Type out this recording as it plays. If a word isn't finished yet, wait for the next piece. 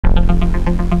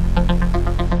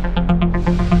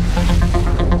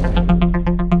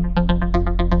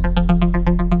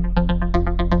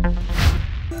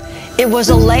was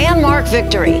a landmark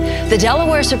victory. The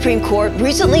Delaware Supreme Court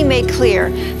recently made clear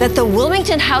that the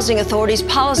Wilmington Housing Authority's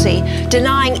policy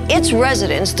denying its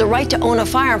residents the right to own a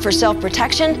firearm for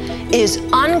self-protection is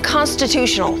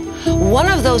unconstitutional.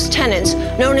 One of those tenants,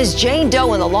 known as Jane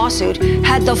Doe in the lawsuit,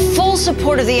 had the full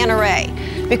support of the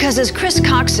NRA. Because as Chris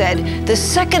Cox said, the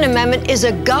Second Amendment is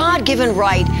a God-given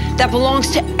right that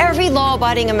belongs to every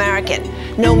law-abiding American,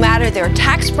 no matter their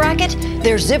tax bracket,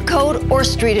 their zip code, or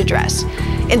street address.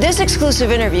 In this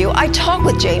exclusive interview, I talk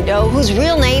with Jane Doe, whose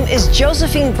real name is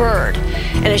Josephine Byrd.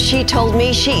 And as she told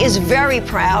me, she is very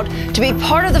proud to be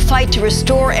part of the fight to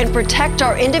restore and protect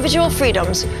our individual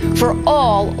freedoms for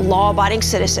all law-abiding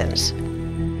citizens.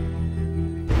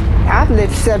 I've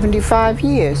lived 75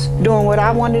 years doing what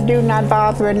I want to do, not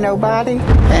bothering nobody.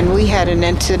 And we had an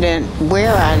incident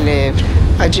where I lived.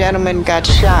 A gentleman got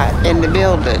shot in the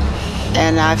building.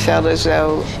 And I felt as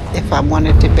though if I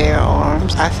wanted to bear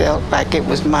arms, I felt like it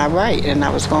was my right and I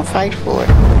was going to fight for it.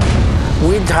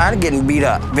 We're tired of getting beat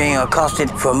up, being accosted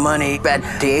for money at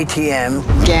the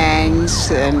ATM. Gangs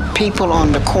and people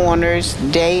on the corners,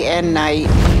 day and night,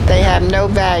 they have no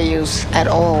values at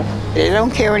all. They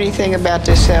don't care anything about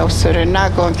themselves, so they're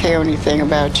not going to care anything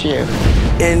about you.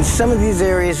 In some of these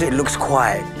areas, it looks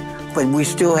quiet, but we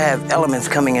still have elements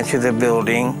coming into the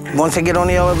building. Once they get on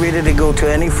the elevator, they go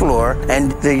to any floor,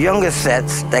 and the younger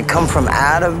sets that come from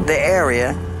out of the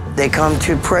area, they come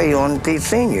to prey on these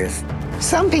seniors.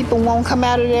 Some people won't come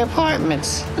out of their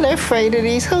apartments. They're afraid of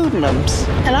these hoodlums,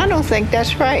 and I don't think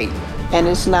that's right. And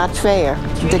it's not fair.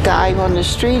 The guy on the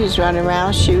street is running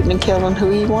around shooting and killing who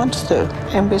he wants to,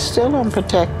 and we're still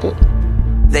unprotected.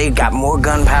 They got more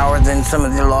gun power than some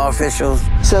of the law officials.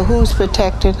 So who's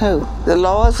protecting who? The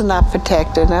law's not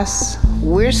protecting us.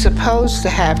 We're supposed to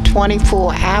have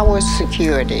 24-hour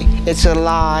security. It's a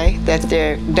lie that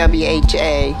their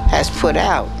WHA has put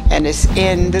out, and it's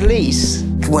in the lease.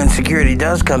 When security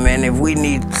does come in, if we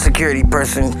need a security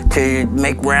person to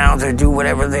make rounds or do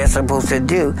whatever they're supposed to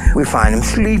do, we find them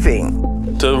sleeping.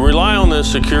 To rely on the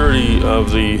security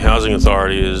of the Housing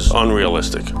Authority is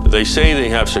unrealistic. They say they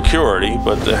have security,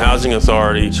 but the Housing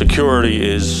Authority security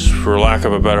is, for lack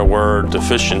of a better word,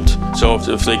 deficient. So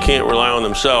if they can't rely on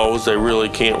themselves, they really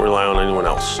can't rely on anyone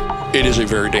else. It is a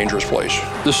very dangerous place.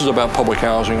 This is about public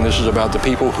housing. This is about the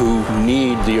people who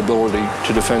need the ability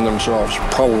to defend themselves,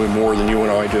 probably more than you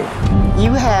and I do.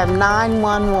 You have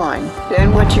 911.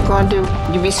 Then what you gonna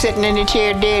do? You'll be sitting in the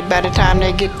chair dead by the time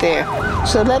they get there.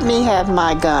 So let me have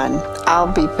my gun.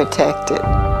 I'll be protected.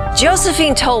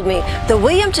 Josephine told me the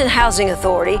Wilmington Housing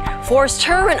Authority forced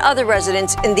her and other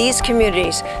residents in these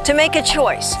communities to make a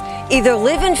choice. Either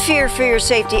live in fear for your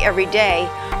safety every day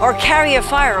or carry a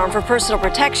firearm for personal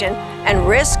protection and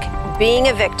risk being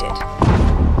evicted.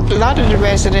 A lot of the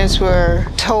residents were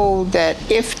told that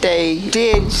if they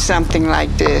did something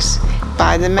like this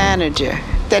by the manager,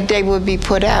 that they would be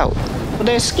put out.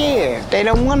 They're scared. They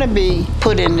don't want to be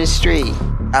put in the street.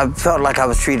 I felt like I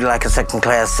was treated like a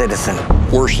second-class citizen.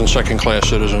 Worse than second-class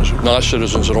citizens, not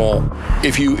citizens at all.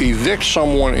 If you evict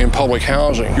someone in public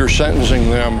housing, you're sentencing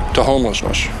them to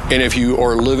homelessness. And if you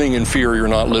are living in fear, you're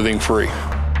not living free.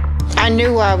 I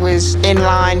knew I was in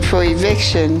line for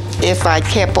eviction if I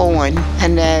kept on,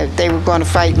 and that they were going to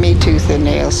fight me tooth and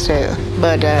nails too.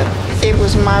 But it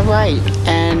was my right,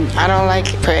 and I don't like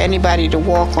for anybody to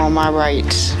walk on my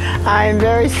rights. I am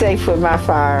very safe with my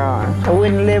firearm. I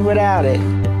wouldn't live without it.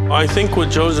 I think what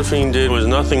Josephine did was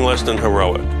nothing less than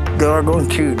heroic. Doggone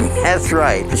shooting. That's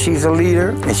right. She's a leader,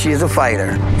 and she's a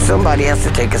fighter. Somebody has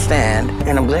to take a stand,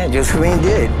 and I'm glad Josephine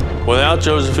did. Without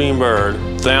Josephine Byrd,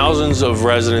 thousands of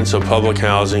residents of public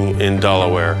housing in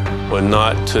Delaware would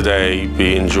not today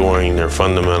be enjoying their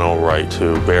fundamental right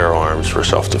to bear arms for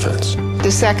self-defense.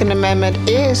 The Second Amendment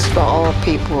is for all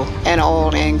people and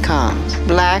all incomes,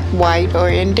 black, white, or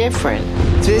indifferent.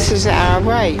 This is our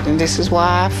right, and this is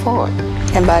why I fought.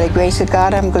 And by the grace of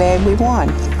God, I'm glad we won.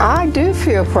 I do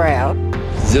feel proud.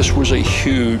 This was a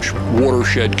huge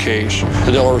watershed case.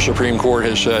 The Delaware Supreme Court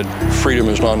has said freedom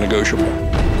is non-negotiable.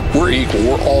 We're equal.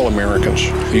 We're all Americans.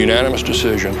 A unanimous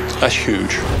decision. That's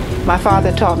huge. My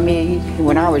father taught me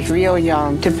when I was real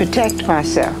young to protect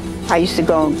myself. I used to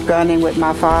go gunning with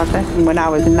my father when I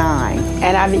was 9,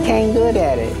 and I became good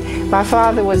at it. My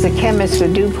father was a chemist for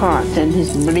DuPont, and he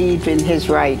believed in his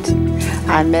rights.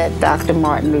 I met Dr.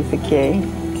 Martin Luther King.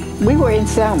 We were in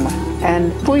Selma,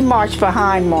 and we marched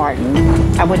behind Martin.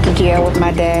 I went to jail with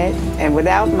my dad, and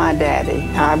without my daddy,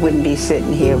 I wouldn't be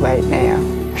sitting here right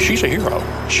now. She's a hero.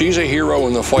 She's a hero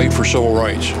in the fight for civil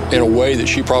rights in a way that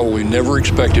she probably never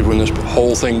expected when this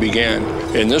whole thing began.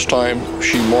 And this time,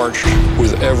 she marched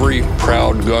with every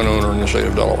proud gun owner in the state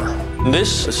of Delaware.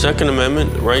 This Second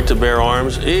Amendment right to bear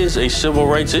arms is a civil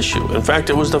rights issue. In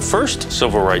fact, it was the first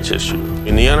civil rights issue.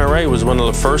 And the NRA was one of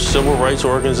the first civil rights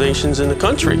organizations in the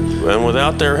country. And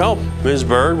without their help, Ms.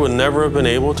 Byrd would never have been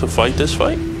able to fight this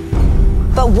fight.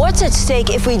 But what's at stake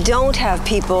if we don't have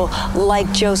people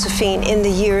like Josephine in the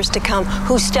years to come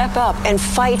who step up and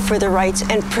fight for their rights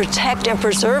and protect and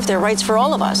preserve their rights for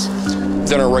all of us?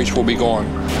 Then our rights will be gone.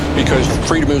 Because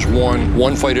freedom is won,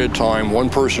 one fight at a time, one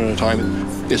person at a time.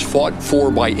 It's fought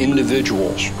for by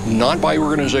individuals, not by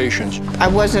organizations. I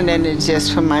wasn't in it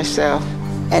just for myself.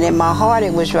 And in my heart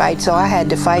it was right, so I had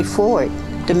to fight for it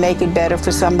to make it better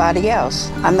for somebody else.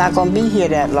 I'm not going to be here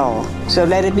that long, so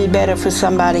let it be better for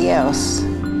somebody else.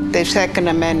 The Second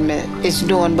Amendment is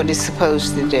doing what it's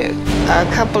supposed to do.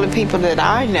 A couple of people that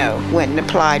I know went and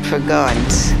applied for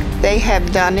guns. They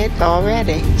have done it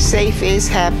already. Safe is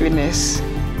happiness.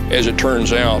 As it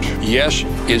turns out, yes,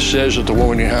 it says that the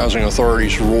Wilmington Housing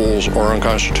Authority's rules are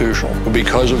unconstitutional. But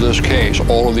because of this case,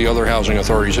 all of the other housing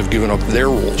authorities have given up their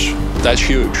rules. That's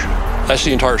huge. That's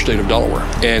the entire state of Delaware.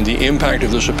 And the impact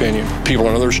of this opinion, people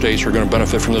in other states are going to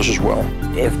benefit from this as well.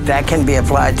 If that can be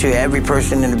applied to every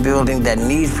person in the building that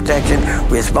needs protection,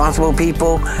 responsible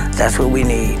people, that's what we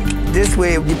need. This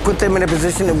way, you put them in a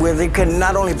position where they can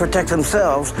not only protect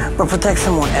themselves, but protect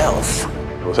someone else.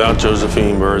 Without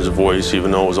Josephine Byrd's voice,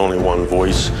 even though it was only one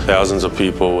voice, thousands of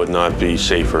people would not be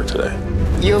safer today.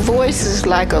 Your voice is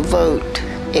like a vote.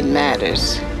 It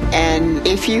matters. And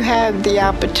if you have the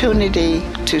opportunity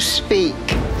to speak,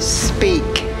 speak.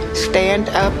 Stand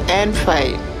up and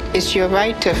fight. It's your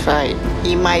right to fight.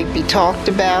 You might be talked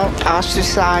about,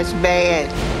 ostracized bad,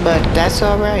 but that's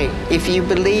all right. If you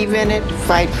believe in it,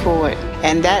 fight for it.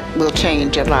 And that will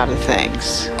change a lot of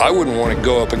things. I wouldn't want to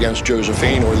go up against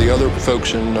Josephine or the other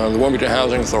folks in the Wilmington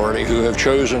Housing Authority who have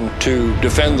chosen to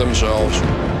defend themselves.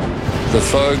 The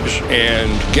thugs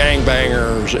and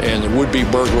gangbangers and the would-be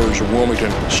burglars of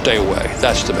Wilmington, stay away.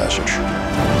 That's the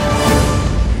message.